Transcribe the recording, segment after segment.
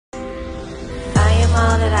am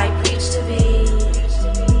all that I preach to be.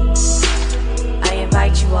 I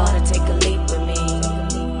invite you all to take a leap with me.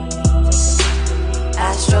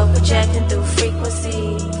 Astral projecting through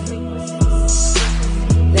frequency.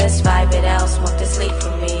 Let's vibe it out, smoke this leaf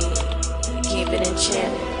for me. Keep it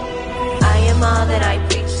enchanted. I am all that I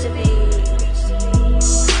preach to be.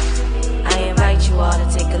 I invite you all to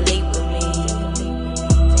take a leap with me.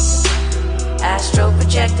 Astral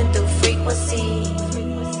projecting through frequency.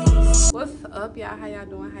 What's up, y'all? How y'all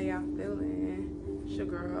doing? How y'all feeling? It's your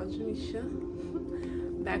girl Jamisha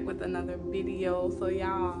back with another video. So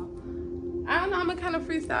y'all, I don't know, I'm gonna kind of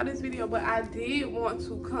freestyle this video, but I did want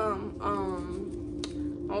to come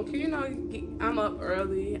okay, you know, I'm up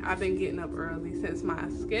early. I've been getting up early since my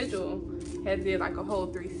schedule has did like a whole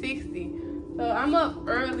 360. So I'm up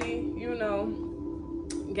early, you know,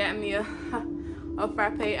 got me a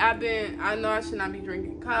frappe. I know I should not be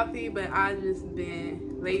drinking coffee, but I just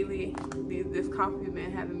been lately, this coffee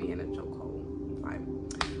been having me in a chokehold. Like,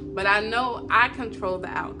 but I know I control the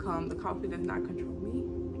outcome. The coffee does not control me,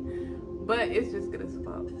 but it's just good as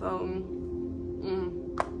fuck. So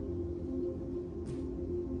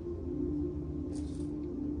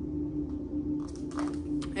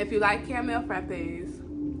if you like caramel frappes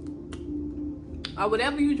or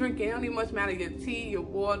whatever you drinking, it don't even much matter, your tea, your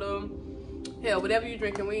water, hell, whatever you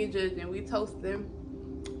drinking, we ain't judging. We toasting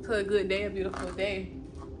to a good day, a beautiful day.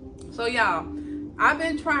 So y'all, I've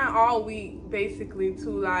been trying all week basically to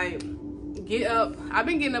like get up. I've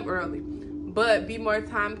been getting up early, but be more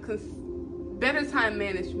better time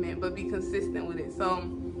management, but be consistent with it. So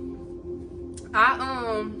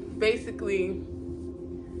I basically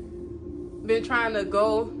been trying to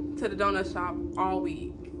go to the donut shop all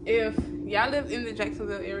week. If y'all live in the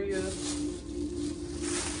Jacksonville area,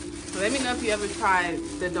 let me know if you ever tried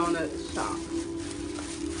the donut shop.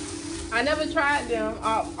 I never tried them.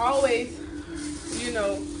 I always, you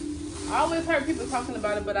know, I always heard people talking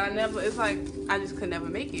about it, but I never, it's like, I just could never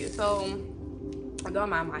make it. So, I don't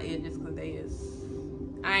mind my edges because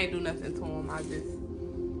I ain't do nothing to them. I just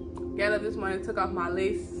got up this morning, took off my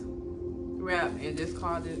lace wrap, and just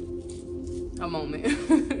called it a moment.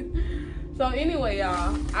 So anyway,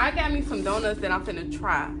 y'all, I got me some donuts that I'm finna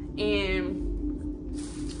try, and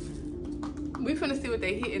we finna see what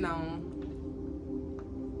they hitting on.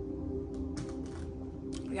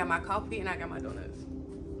 I got my coffee and I got my donuts.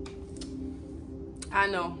 I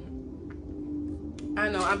know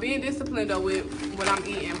I'm being disciplined though with what I'm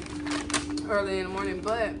eating early in the morning,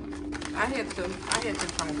 but I had to try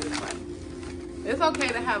this. Like, it's okay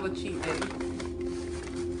to have a cheat day.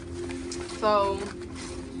 So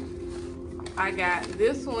I got,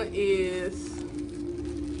 this one is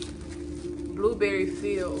Blueberry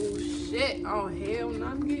Field. Oh shit, oh hell no,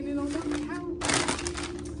 I'm getting it on the couch.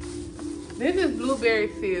 This is Blueberry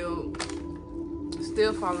Field.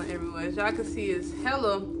 Still falling everywhere. As y'all can see, it's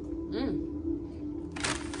hella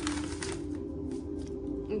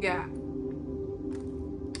got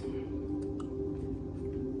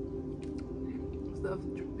stuff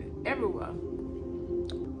dripping everywhere.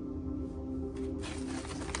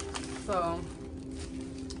 So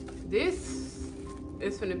this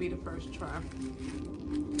is gonna be the first try.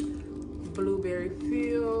 Blueberry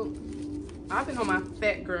Field. I've been on my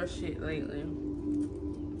fat girl shit lately.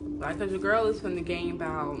 Like, cause your girl is finna gain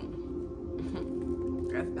about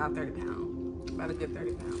 30 pounds. About a good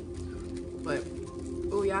 30 pounds. But,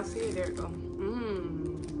 oh, y'all see it? There it go.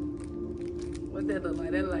 What that look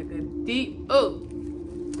like? That look like a deep, oh.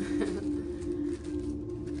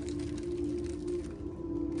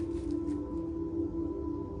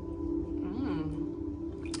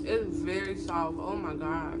 It's very soft. Oh my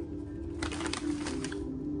God.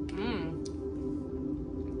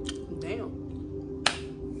 Damn.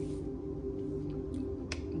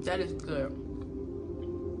 That is good.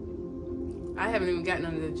 I haven't even gotten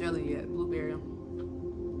none of the jelly yet, blueberry.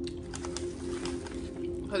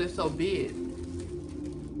 Because it's so big.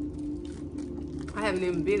 I haven't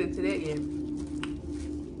even bit into that yet.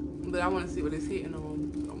 But I want to see what it's hitting on.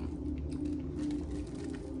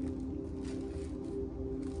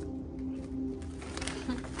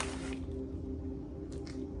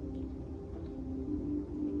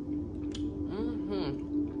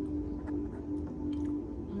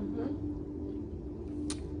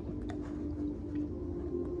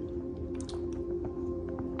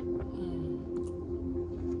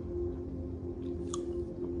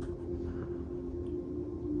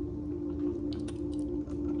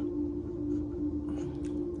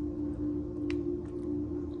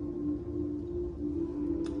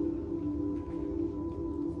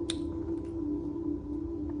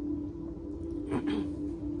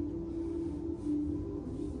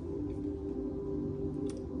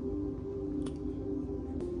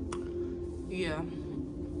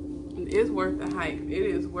 It's worth the hype. It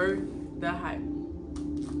is worth the hype.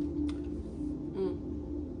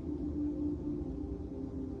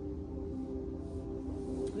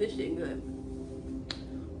 This shit good.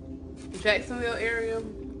 Jacksonville area,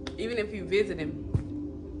 even if you visit him,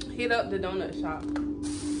 hit up the donut shop.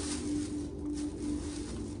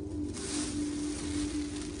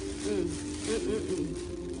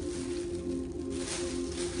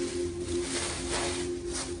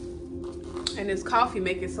 And this coffee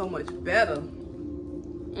make it so much better.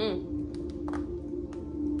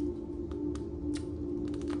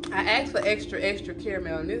 I asked for extra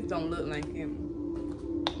caramel, and this don't look like it,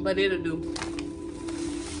 but it'll do.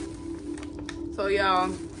 So y'all,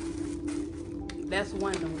 that's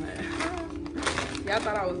one donut. Y'all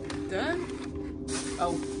thought I was done?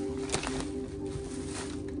 Oh.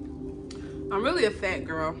 I'm really a fat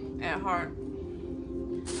girl at heart.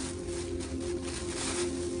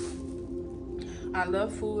 I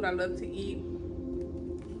love food. I love to eat.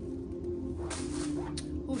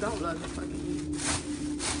 Who don't love to fucking eat?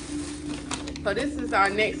 So this is our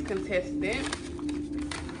next contestant.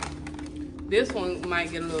 This one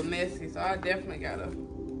might get a little messy, so I definitely gotta,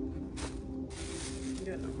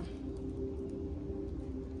 you know.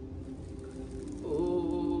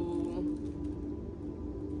 Ooh.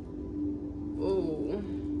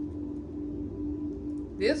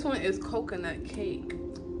 This one is coconut cake.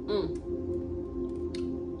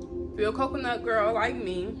 If you're a coconut girl like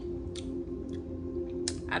me,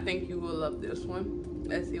 I think you will love this one.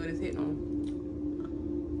 Let's see what it's hitting on.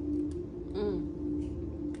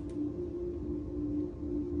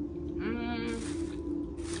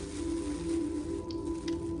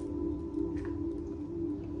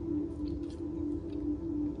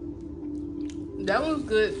 That one's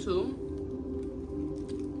good too.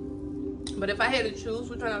 But if I had to choose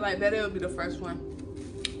which one I like better, it would be the first one.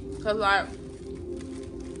 Cause like,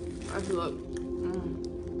 I just look.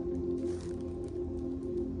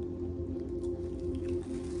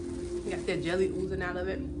 Got that jelly oozing out of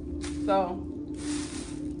it. So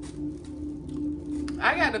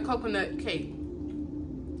I got the coconut cake.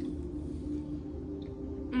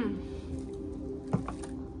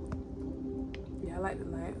 Yeah, I like the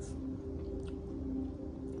lights.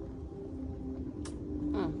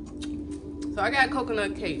 So I got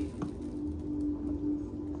coconut cake.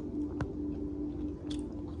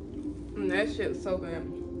 That shit's so good.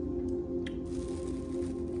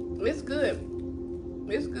 It's good.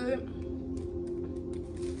 It's good.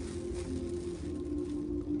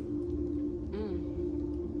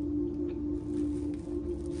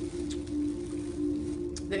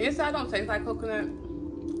 The inside don't taste like coconut,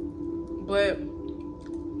 but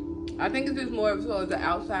I think it's just more so the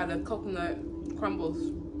outside of coconut crumbles.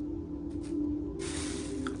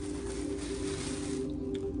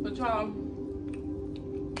 But y'all,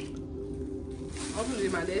 I'm gonna do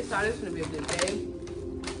my day start. It's gonna be a good day.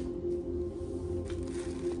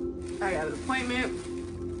 I got an appointment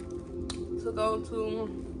to go to.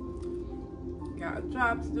 Got a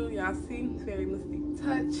job to do. Y'all see, Fairy Mystic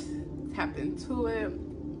Touch. Tap into it.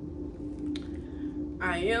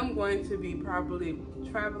 I am going to be probably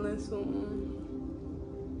traveling soon.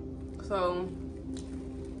 So,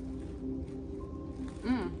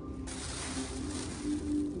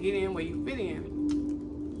 get in where you fit in.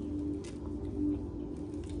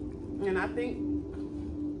 And I think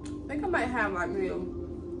I might have like maybe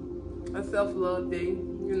a self-love day,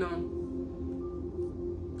 you know.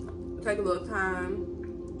 Take a little time,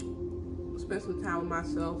 spend some time with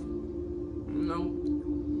myself, you know.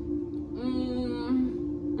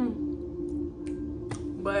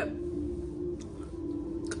 But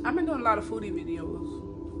I've been doing a lot of foodie videos.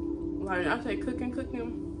 Like I say cooking,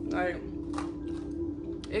 like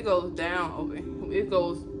it goes down over. It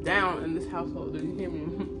goes down in this household. Do you hear me?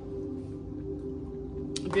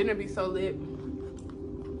 Dinner be so lit.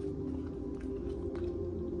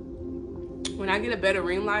 When I get a better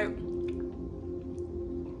ring light,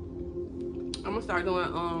 I'm gonna start doing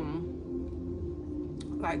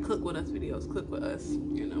like cook with us videos. Cook with us,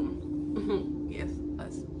 you know. Yes,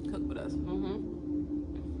 us. Cook with us.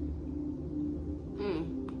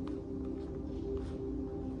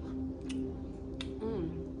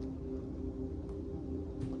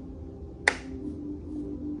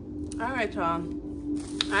 All right, y'all.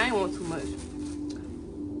 I ain't want too much.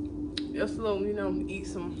 Just a little, you know, eat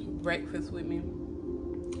some breakfast with me.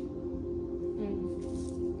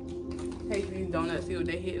 Take these donuts, see what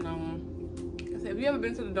they're hitting on. I said, if you ever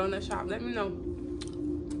been to the donut shop, let me know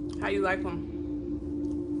how you like them.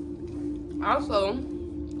 Also,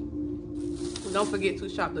 don't forget to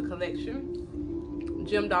shop the collection.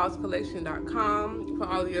 GemDollsCollection.com for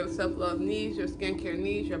all of your self-love needs, your skincare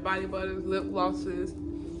needs, your body butters, lip glosses.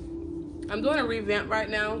 I'm doing a revamp right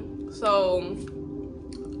now, so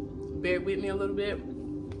bear with me a little bit.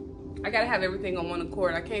 I gotta have everything on one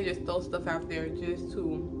accord. I can't just throw stuff out there just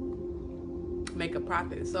to make a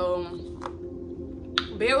profit. So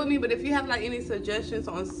bear with me. But if you have like any suggestions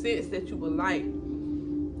on scents that you would like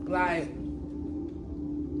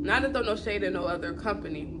not to throw no shade at no other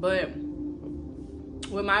company, but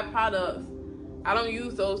with my products, I don't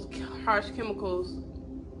use those harsh chemicals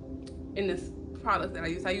in this product that I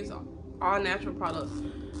use. I use all natural products.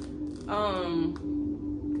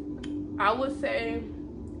 I would say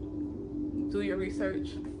do your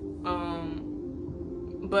research.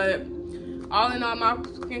 But all in all, my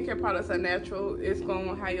skincare products are natural. It's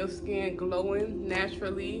gonna have your skin glowing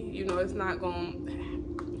naturally. You know, it's not gonna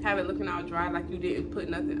have it looking all dry like you didn't put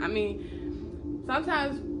nothing. I mean,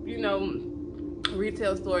 sometimes, you know,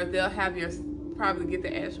 retail stores, they'll have your, probably get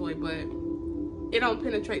the ash away, but it don't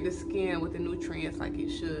penetrate the skin with the nutrients like it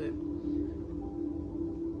should.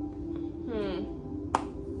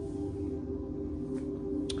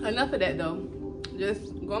 Enough of that though.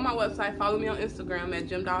 Just go on my website, follow me on Instagram at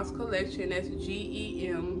Gem Dolls Collection. That's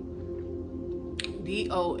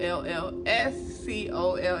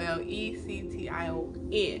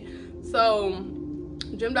GemDollsCollection. So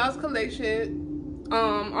Gem Dolls Collection.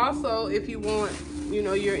 Also, if you want, you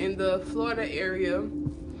know, you're in the Florida area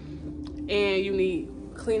and you need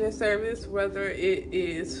cleaning service, whether it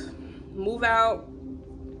is move out,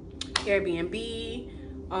 Airbnb,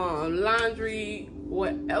 laundry,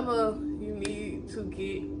 whatever you need to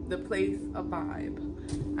get the place a vibe,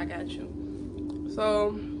 I got you.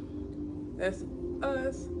 So that's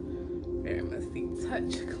us. Very Musty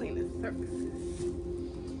Touch Cleaning Services.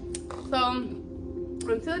 So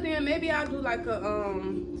until then, maybe I'll do like a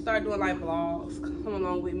start doing like vlogs. Come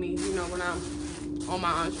along with me, you know, when I'm on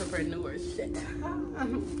my entrepreneur shit,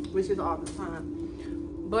 which is all the time.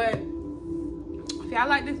 But if y'all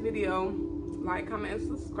like this video, like, comment, and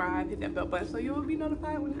subscribe. Hit that bell button so you will be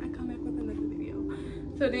notified when I come back with another video.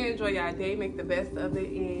 So then, enjoy y'all day, make the best of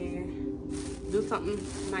it, and do something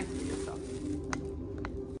nice for yourself.